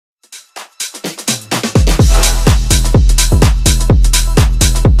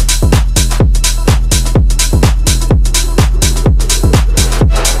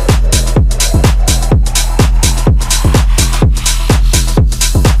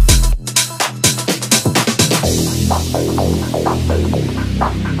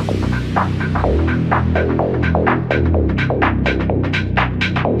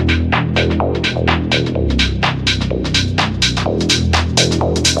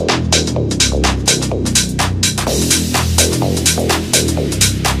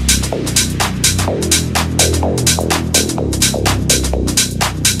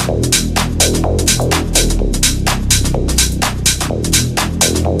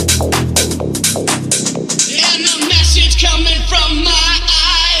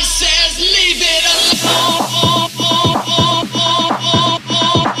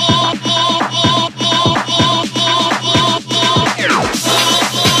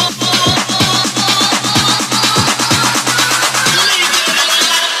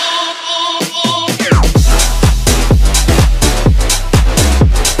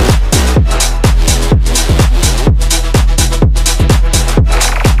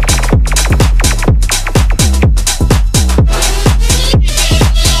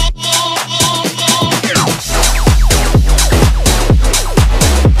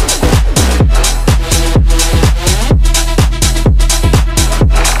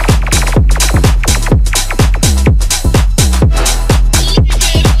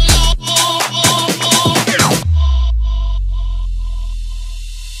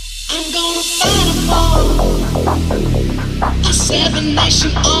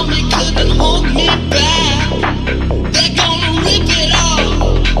army couldn't hold me back. They're gonna rip it off,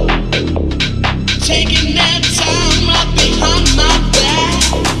 taking their time right behind my back.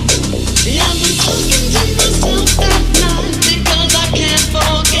 Yeah, I've been talking to myself that night because I can't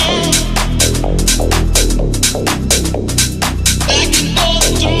forget. Back and forth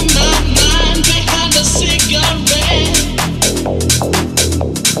through my mind behind a cigarette,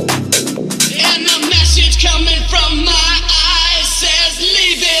 and a message coming from my eyes says,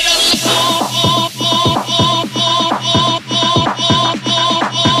 leave it alone.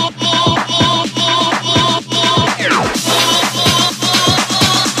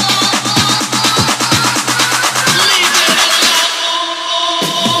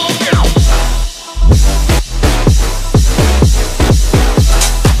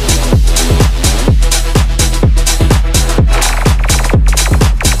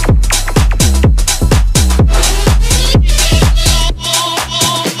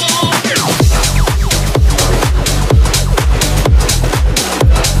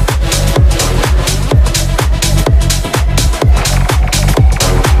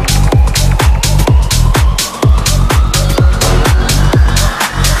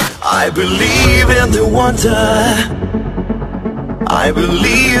 I believe in the wonder. I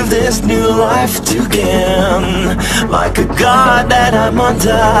believe there's new life to gain. Like a god that I'm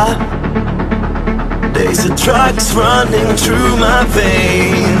under. There's a drugs running through my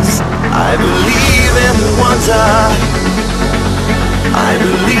veins. I believe in the wonder. I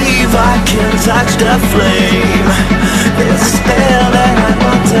believe I can touch the flame. There's a spell that I'm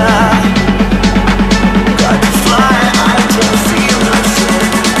under. Got to fly, I can feel the same.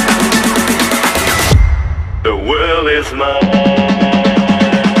 The world is mine.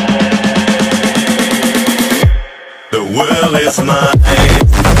 The world is mine.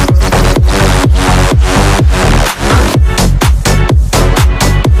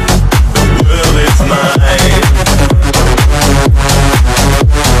 The world is mine.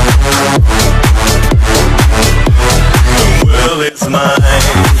 The world is mine.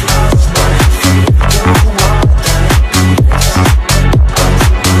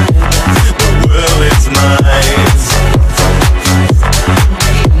 The world is mine.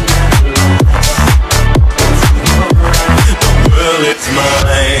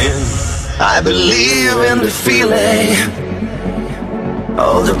 I believe in the feeling,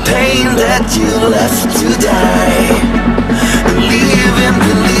 all the pain that you left to die. Believe in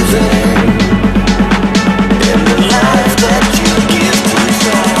believing in the life that you give to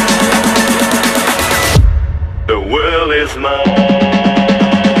try. The world is mine.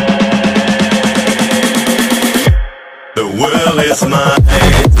 The world is mine.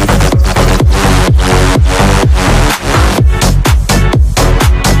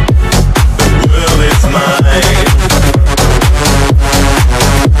 It's mine.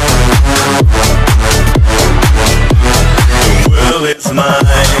 The world is mine. The world is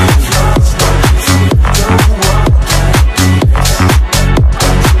mine.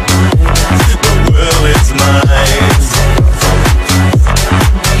 The world is mine.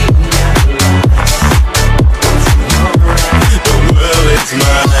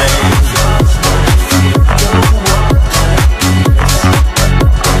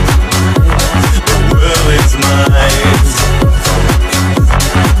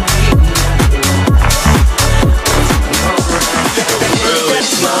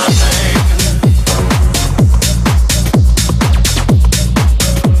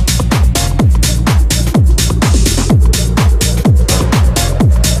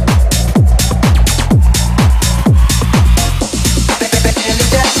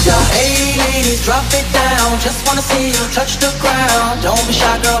 Just wanna see you touch the ground. Don't be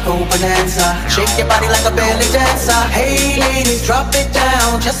shy, girl, go Bananza. Shake your body like a belly dancer. Hey ladies, drop it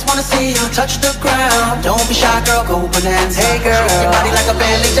down. Just wanna see you touch the ground. Don't be shy, girl, go Bananza. Hey girl, shake your body like a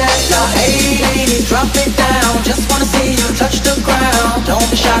belly dancer. Hey ladies, drop it down. Just wanna see you touch the ground. Don't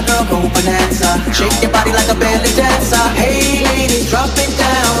be shy, girl, go Bananza. Shake your body like a belly dancer. Hey ladies, drop it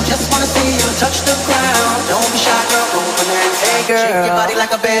down. Just wanna see you touch the ground. Don't be shy, girl, go Bananza. Hey girl, shake your body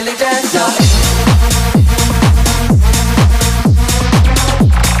like a belly dancer.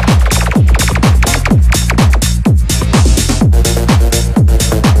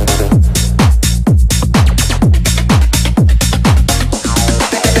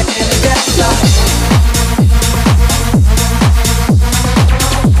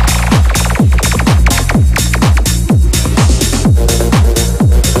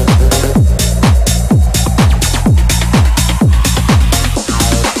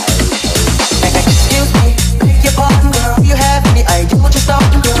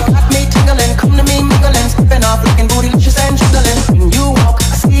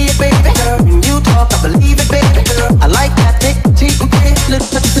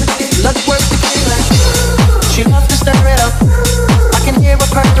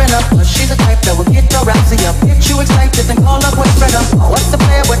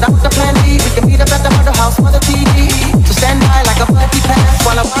 else for the PD. So stand by like a buddy pass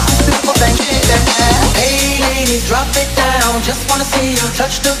while I watch this beautiful thing shake that ass. Hey ladies, drop it down. Just wanna see you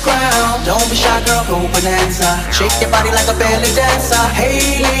touch the ground. Don't be shy, girl, go bonanza. Shake your body like a belly dancer.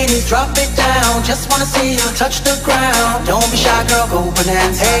 Hey ladies, drop it down. Just wanna see you touch the ground. Don't be shy, girl, go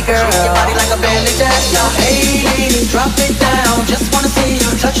bonanza. Hey girl, shake your body like a belly dancer. Hey ladies, drop it down. Just wanna see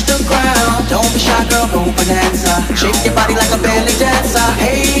you touch the ground. Don't be shy, girl, go bonanza. Shake your body like a belly dancer.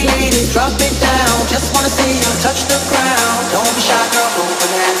 Hey ladies, drop it down. Just wanna see you touch the ground. Don't be shy, girl, go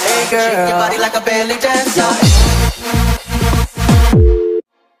bonanza. Hey girl, shake your body like a belly dancer.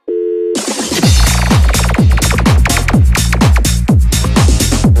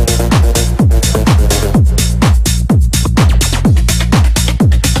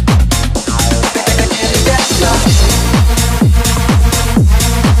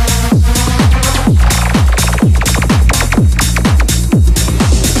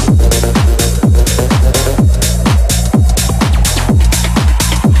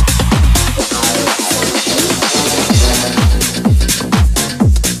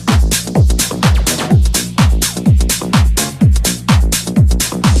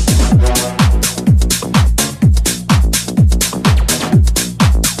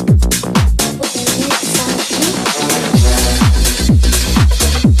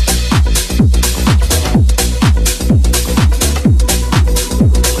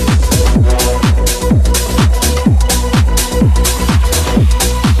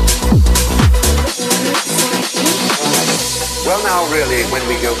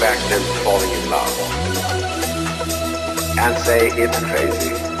 It's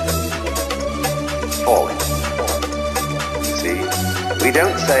crazy. Falling. See? We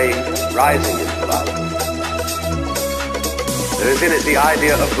don't say rising into love. There is in it the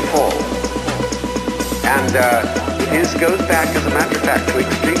idea of the fall. And it goes back, as a matter of fact, to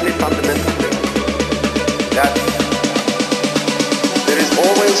extremely fundamental things. That there is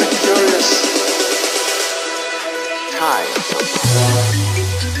always a curious time.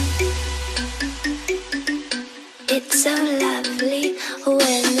 It's so lovely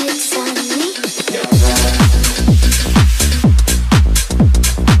when it's sunny.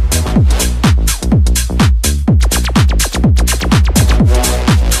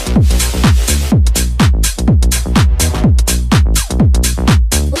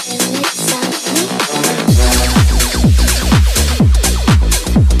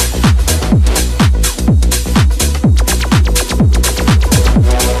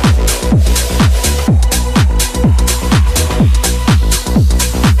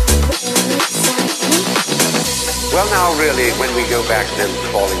 Really, when we go back then to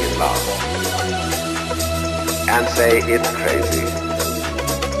falling in love and say it's crazy,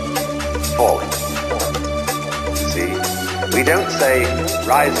 falling. See, we don't say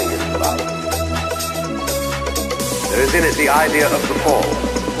rising into love. There is in it the idea of the fall.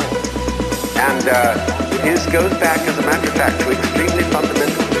 And it goes back, as a matter of fact, to extremely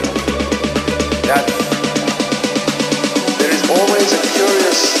fundamental things. That there is always a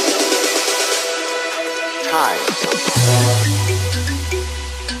curious time.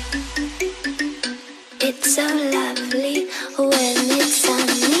 It's so lovely when it's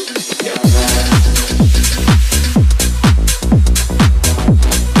sunny.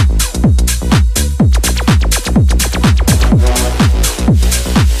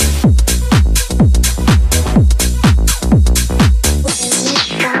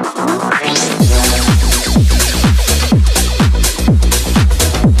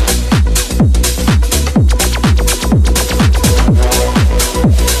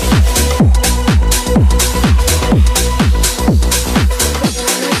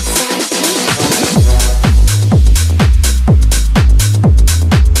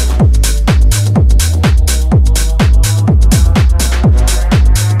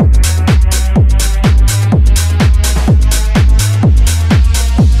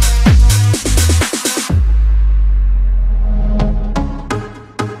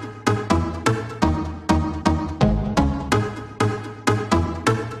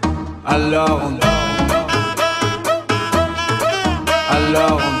 Alors on danse.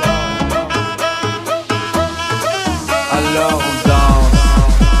 Alors on danse. Alors on danse.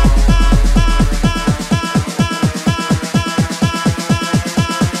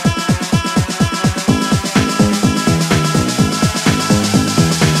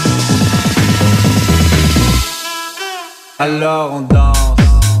 Alors on danse.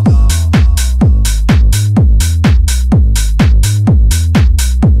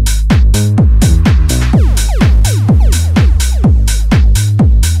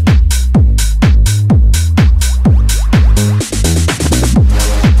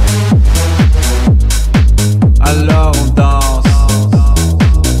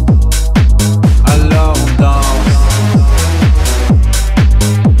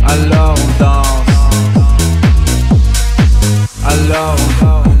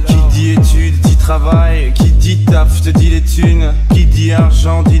 Alors, qui dit études dit travail, qui dit taf te dit les thunes, qui dit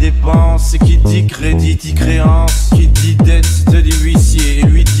argent dit dépenses, et qui dit crédit dit créance, qui dit dette te dit huissier, et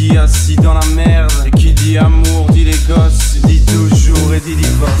lui dit assis dans la merde, et qui dit amour dit les gosses, dit toujours et dit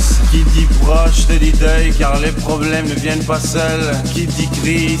divorce, qui dit proche te dit deuil car les problèmes ne viennent pas seuls, qui dit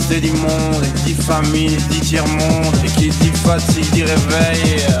crise te dit monde, et dit famine dit tiers-monde, et qui dit fatigue dit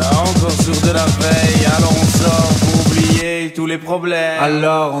réveil, encore sourd de la veille, alors on sort pour oublier tous les problèmes.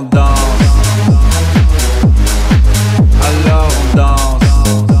 Alors on danse. Alors on danse.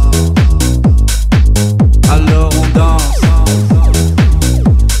 Alors on danse.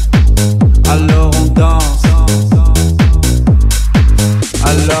 Alors on danse.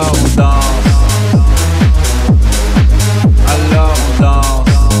 Alors on danse. Alors on danse.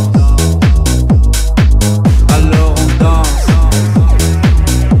 Alors on danse.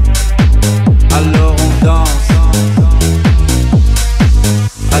 Alors on danse.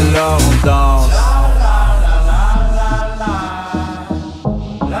 Alors on danse.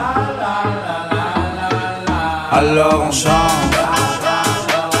 Alors on chante.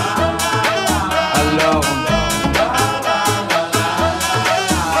 Alors on danse.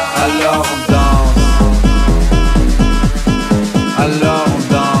 Alors on danse. Alors on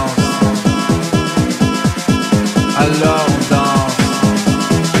danse. Alors on danse.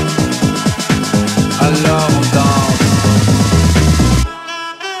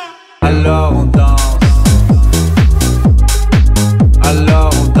 Alors on danse. Alors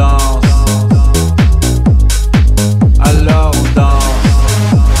on danse. Alors on danse.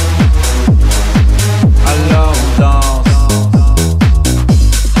 Alors on danse.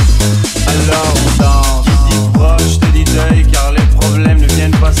 Alors on danse. Qui dit proche te dit deuil car les problèmes ne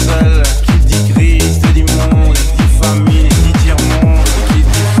viennent pas seuls. Qui dit crise te dit monde. Qui dit famine dit tiers-monde. Qui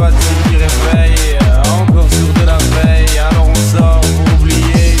dit fatigue dit réveil, encore sourd de la veille. Alors on sort pour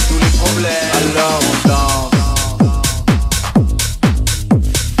oublier tous les problèmes. Alors on danse.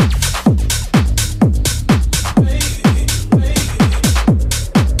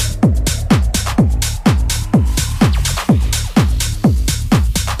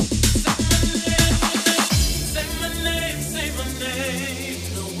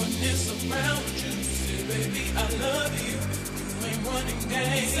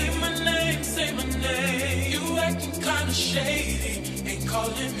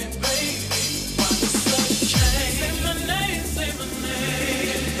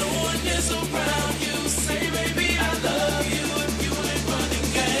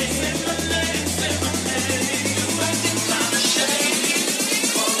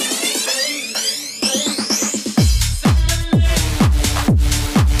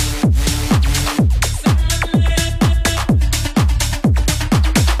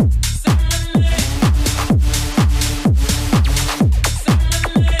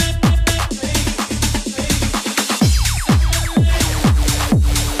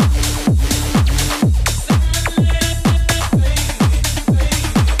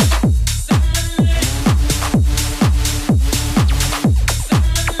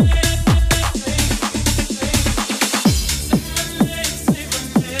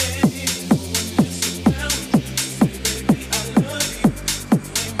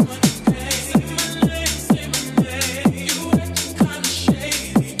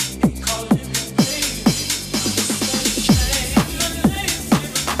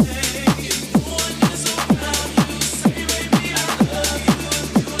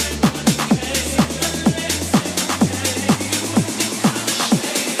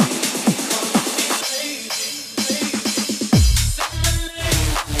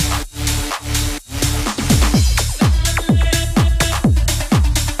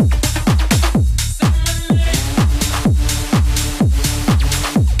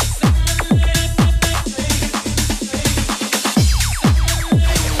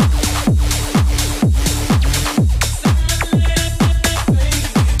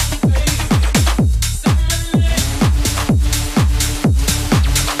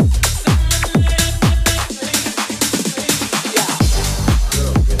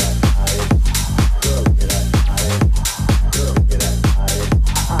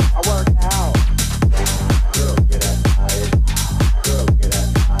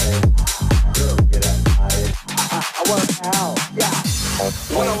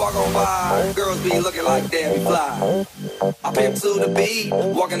 be looking like Debbie Fly. I pimp to the beat,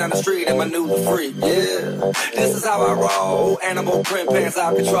 walking down the street in my new freak, yeah. This is how I roll, animal print pants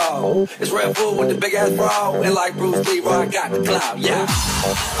out control. It's Red Bull with the big ass bra, and like Bruce Lee, I got the clout, yeah.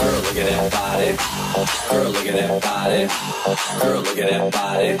 Girl, look at that body. Girl, look at that body. Girl, look at that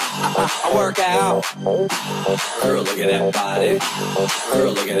body. I work out. Girl, look at that body.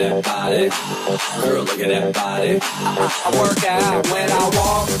 Girl, look at that body. Girl, look at that body. I work out when I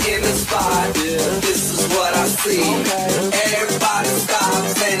walk in the spot. This is what I see. Everybody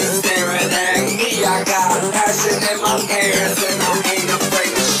stops and is staring at me. I got passion in my hands and I ain't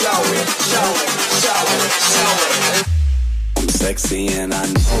afraid to show it, show it, show it, show it. I'm sexy and I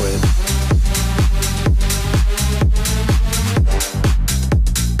know it.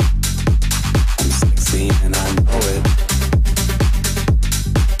 I'm sexy and I know it.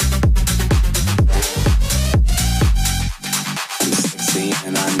 I'm sexy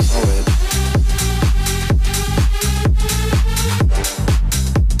and I know it.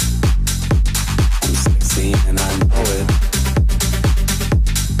 I'm sexy and I know it.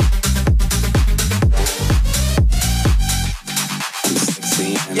 I'm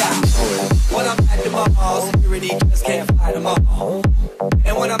sexy and I know it. When I'm at the mall, security just can't fight them all.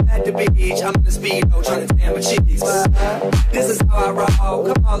 And when I'm at the beach, I'm in the speedo trying to tan my cheeks. This is how I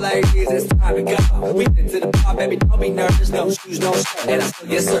roll. Come on, ladies, it's time to go. We been to the bar, baby, don't be nervous. No shoes, no shirt, and I still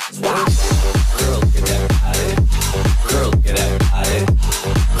get service. Wow. Girl, look at that body. Girl, look at that body.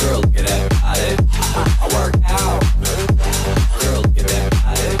 Girl, look at that body. I work out. Girl, look at that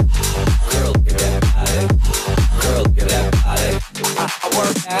body. Girl, look at that body. Girl, look at that body. I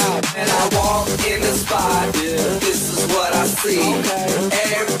work out and I walk in the spot. This is what I see.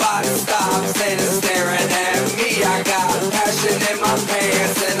 Everybody stops and is staring at me. I got passion in my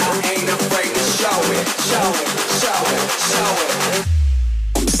pants and I ain't afraid to show it, show it, show it, show it.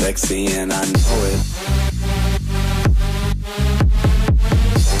 I'm sexy and I know it.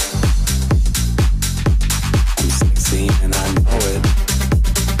 I'm sexy and I know it.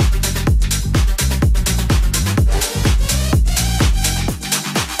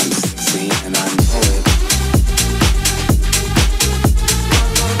 I'm sexy and I know it.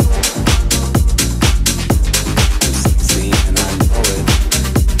 I'm sexy and I know it. I'm sexy and I know it.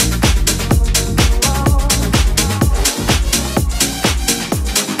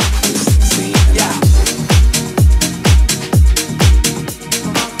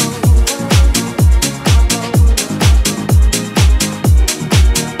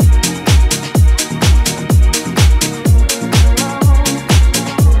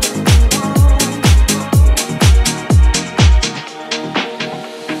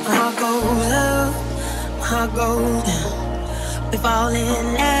 My goes up, my goes down. We fall in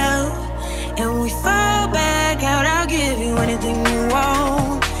love and we fall back out. I'll give you anything you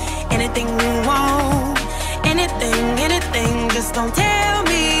want, anything you want, anything, anything. Just don't tell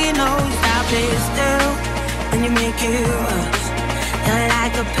me no. Stop it still when you make it rush. You're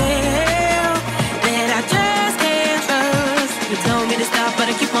like a pill that I just can't trust. You told me to stop, but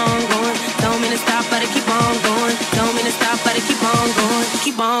I keep on going. Told me to stop, but I keep on going. Told me to stop, but I keep on going.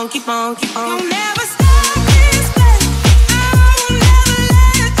 Keep on, keep on, keep on. You'll never stop this pain. I will never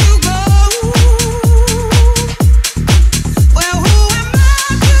let you go. Well, who am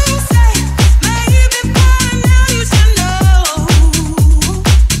I to say? Maybe by now you should know.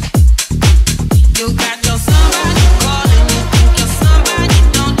 You got your somebody calling you. Think you're somebody,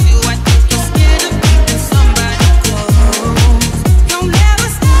 don't you? I think you're scared of keeping somebody close. You'll never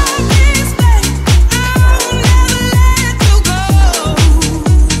stop this pain. I will never let you go.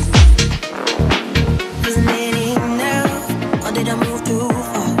 Isn't it enough, or did I move too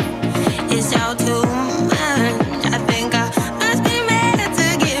far? It's all too much. I think I must be meant to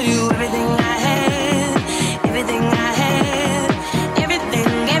give you everything I had, everything I had, everything,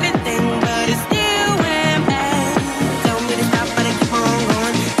 everything, but it still went bad. Told me to stop, but I keep on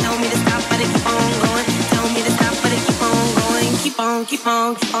going. Told me to stop, but I keep on going. Told me to stop, but I keep on going. Keep on, keep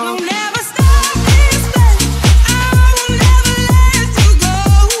on, keep on. You'll never stop this pain. I will never let you go.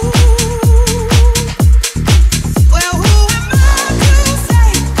 Well, who am I to say?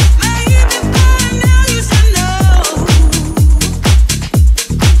 Maybe by now you should know.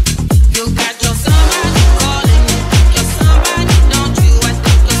 You got your somebody calling you. You're somebody, don't you? I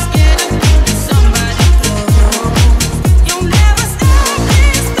think you're scared of keeping somebody close. You'll never stop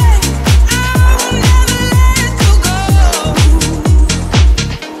this pain. I will never let you go.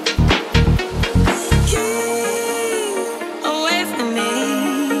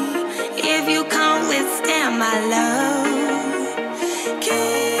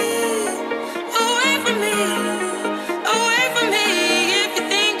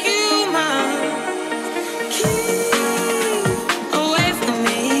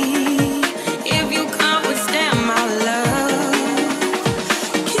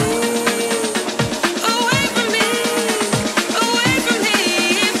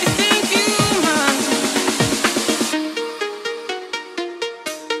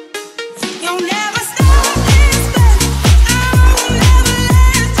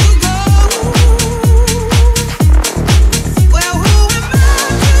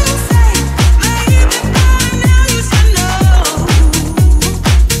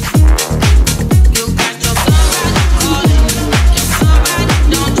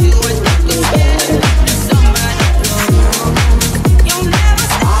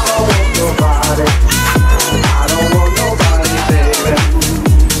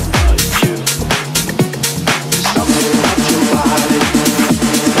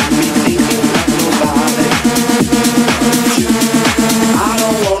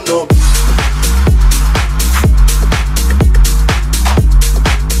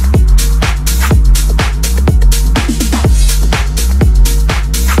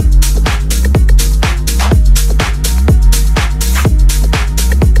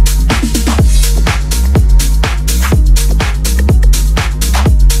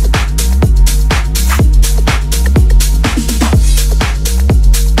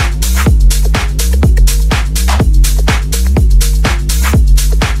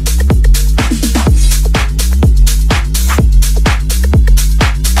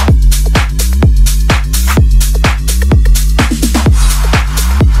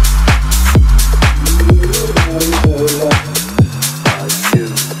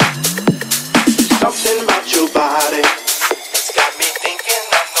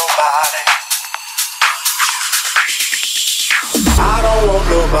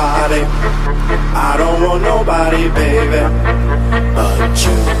 I don't want nobody, baby, but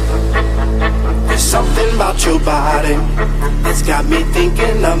you. There's something about your body that's got me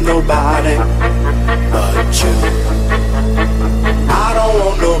thinking I'm nobody but you. I don't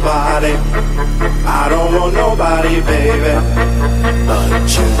want nobody, I don't want nobody, baby, but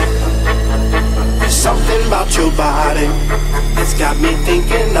you. There's something about your body that's got me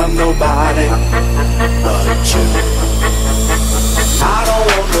thinking I'm nobody but you. I don't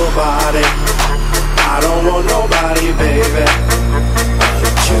want nobody, I don't want nobody, baby,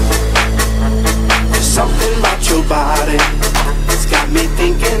 but you. There's something about your body that's got me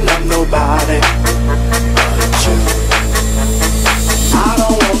thinking I'm nobody but you. I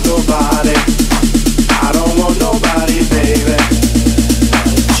don't want nobody, I don't want nobody, baby,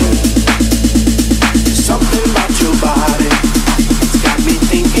 but you. There's something about your body that's got me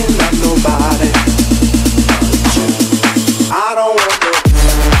thinking I'm nobody but you. I don't want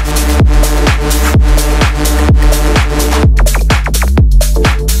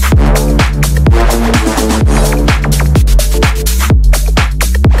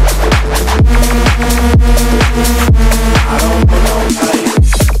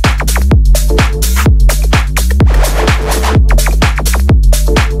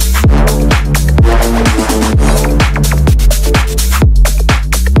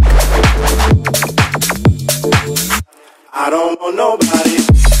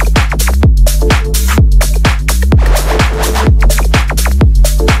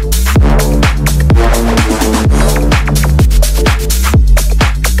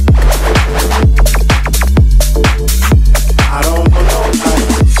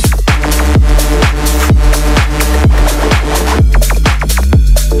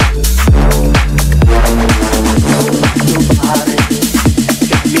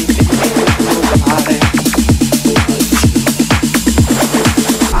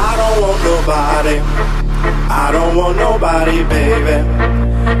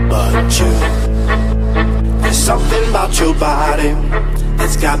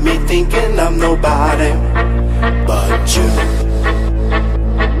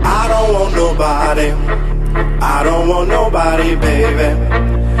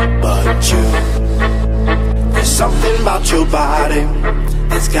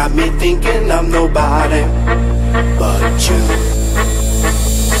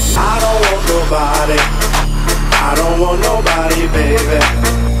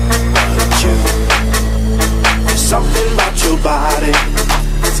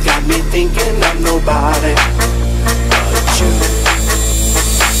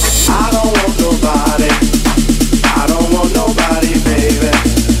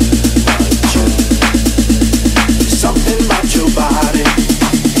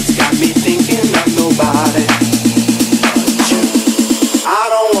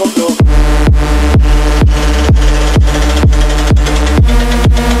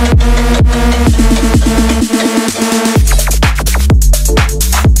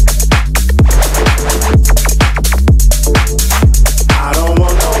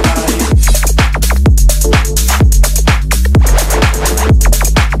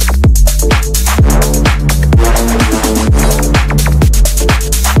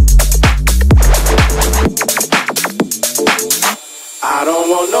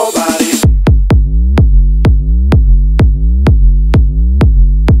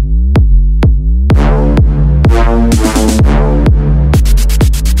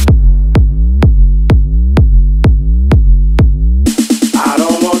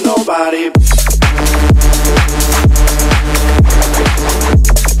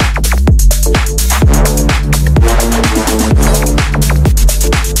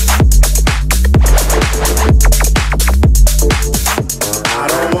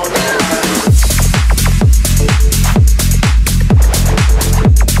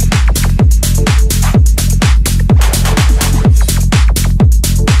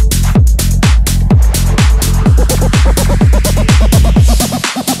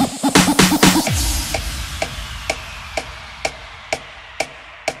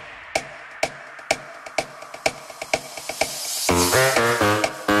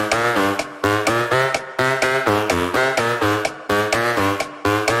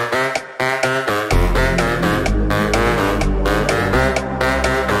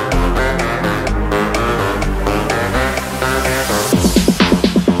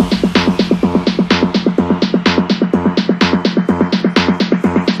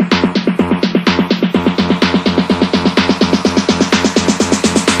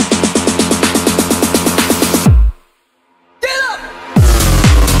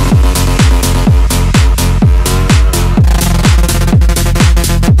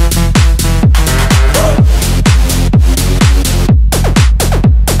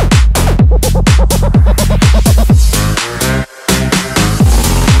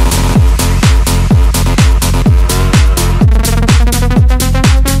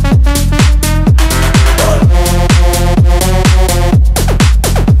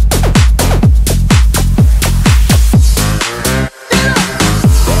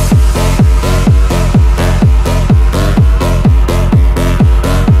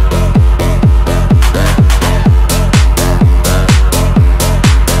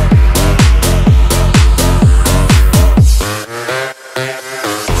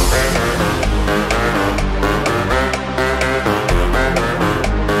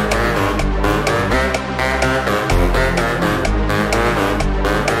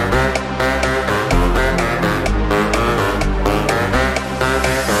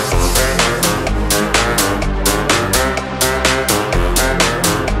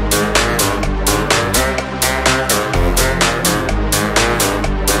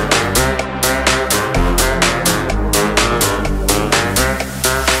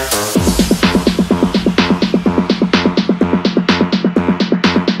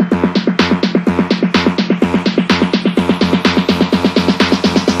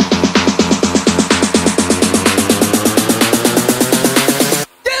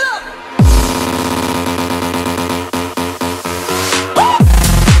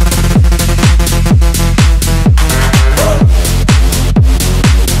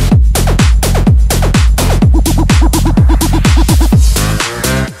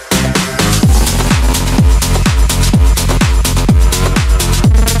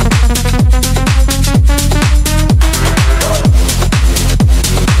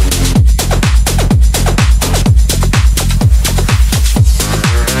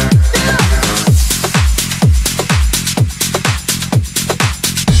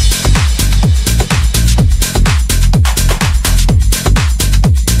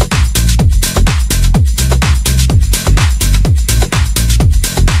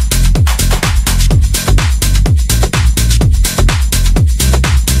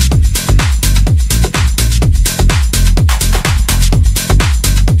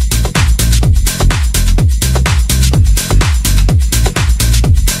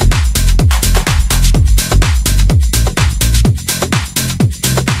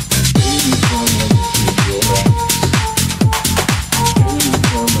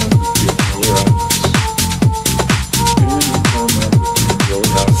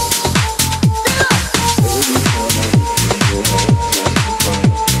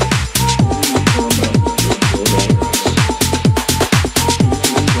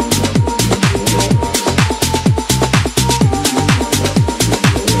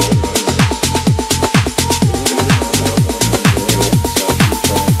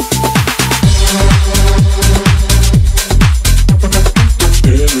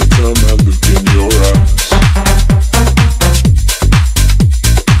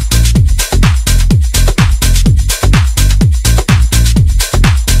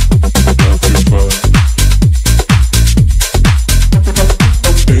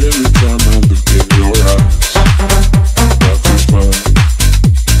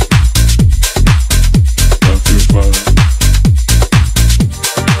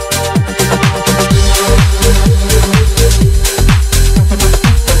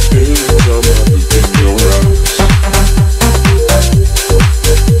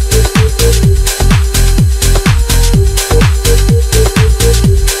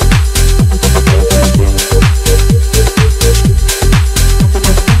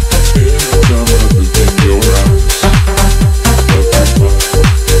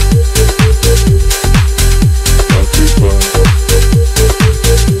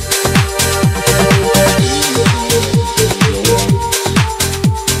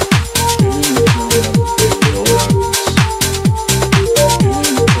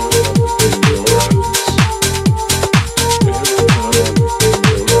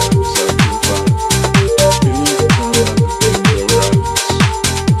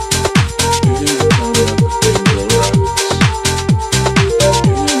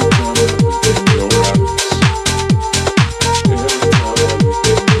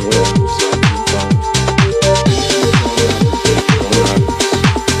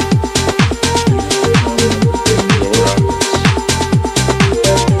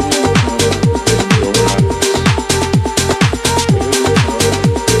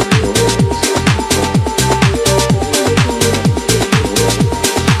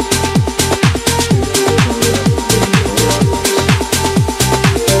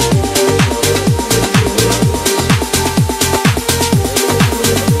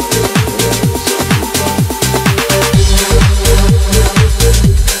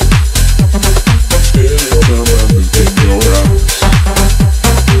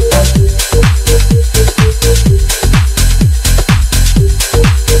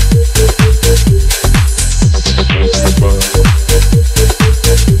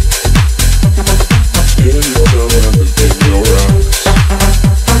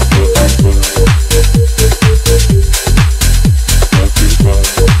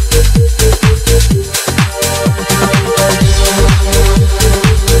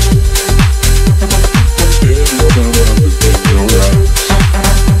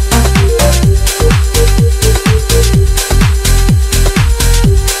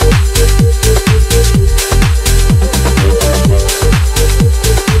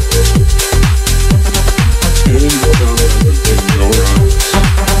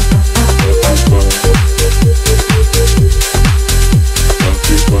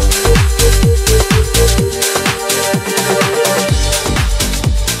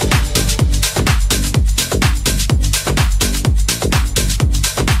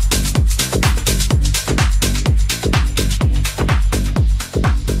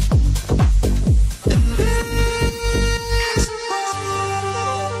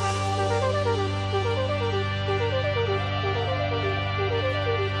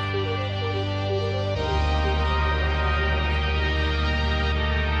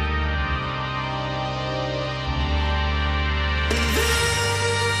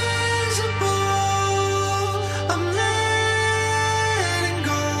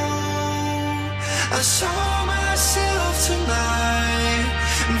saw myself tonight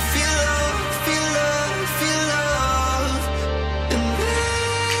and feel love, feel love, feel love. Invisible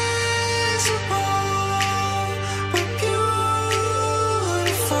but beautiful.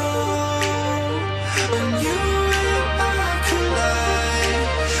 When you and I collide,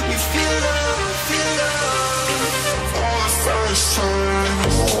 we feel love for the first time.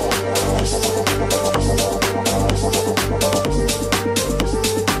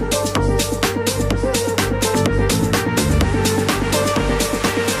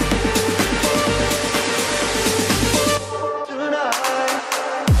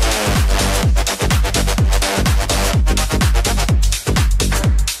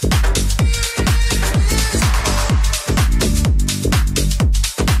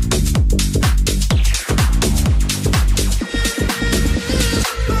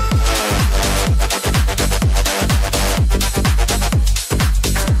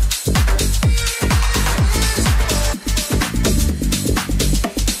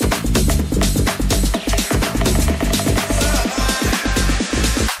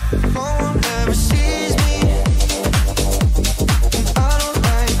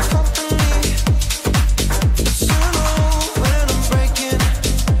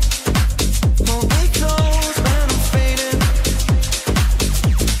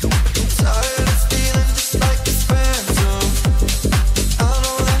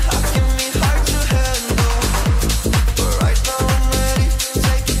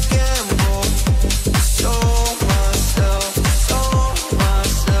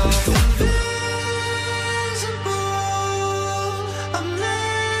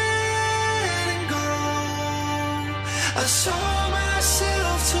 I saw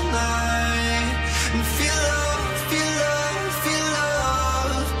myself tonight and feel love, feel love, feel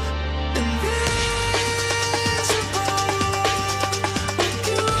love. Invisible but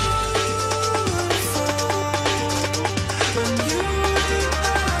beautiful. When you and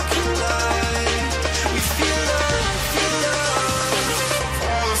I collide, we feel love for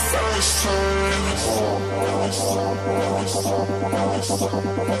the first time.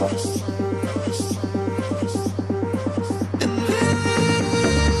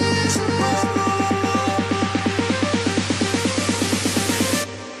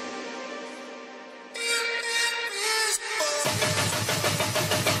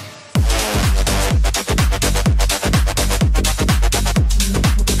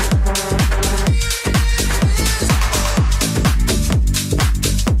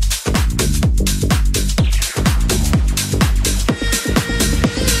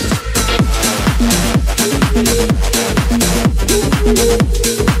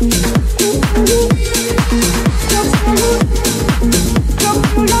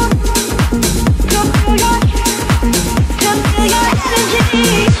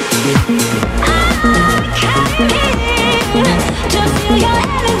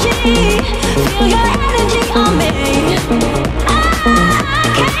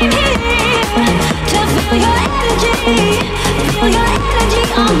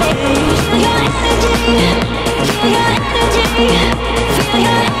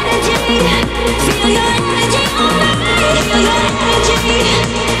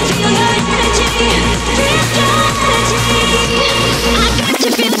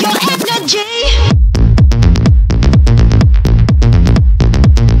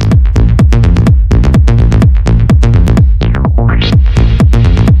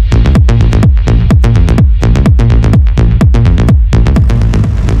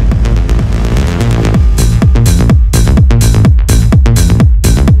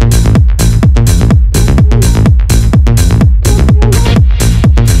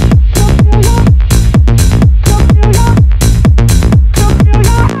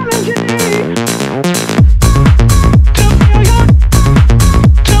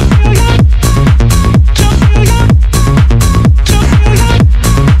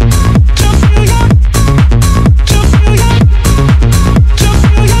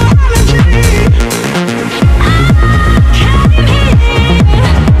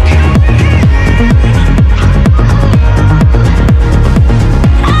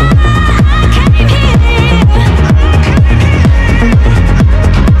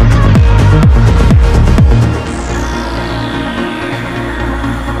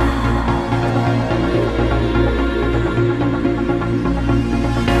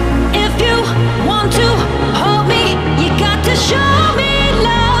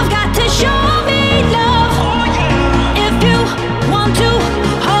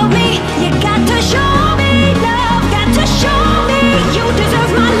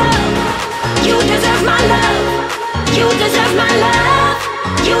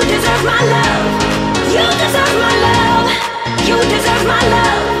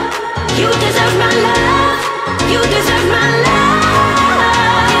 You deserve my love. You deserve my love.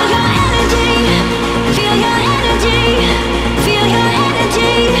 Feel your energy. Feel your energy. Feel your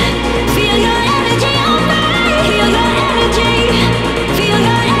energy on me. Feel your energy. Feel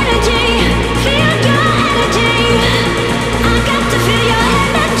your energy. Feel your energy. I got to feel your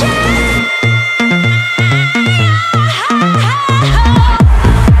energy.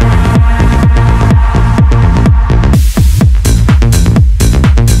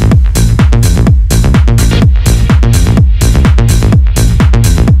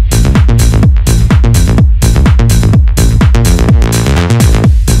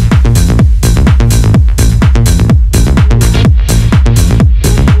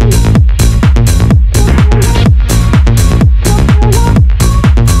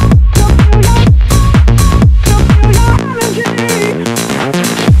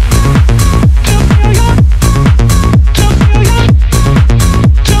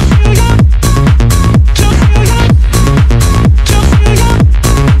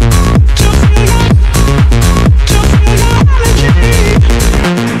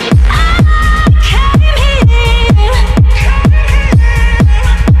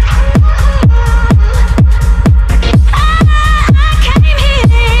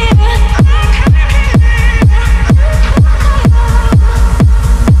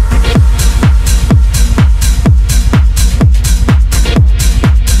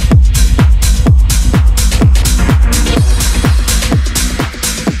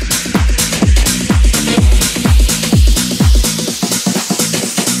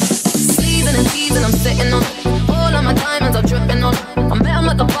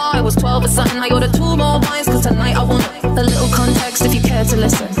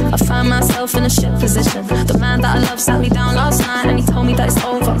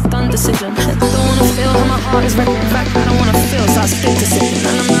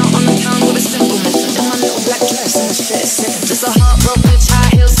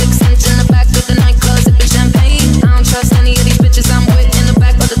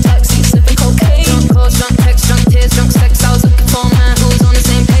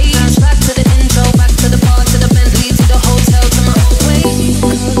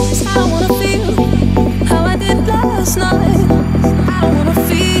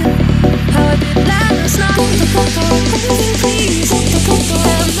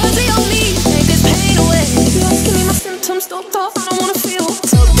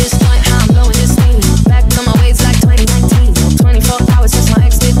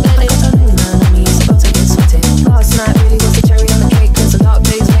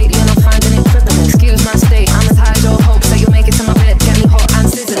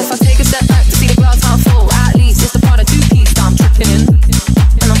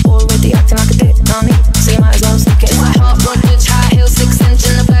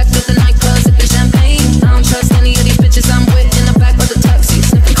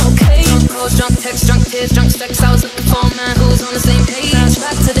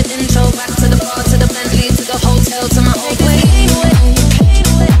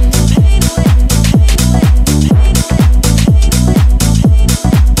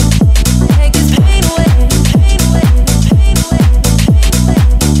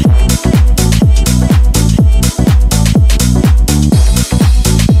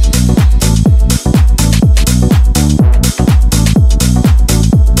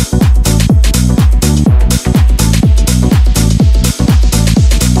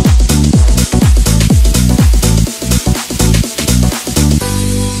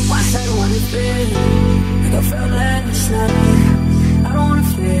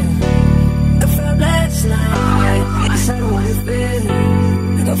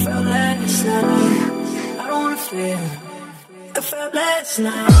 I felt last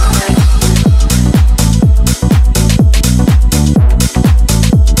night.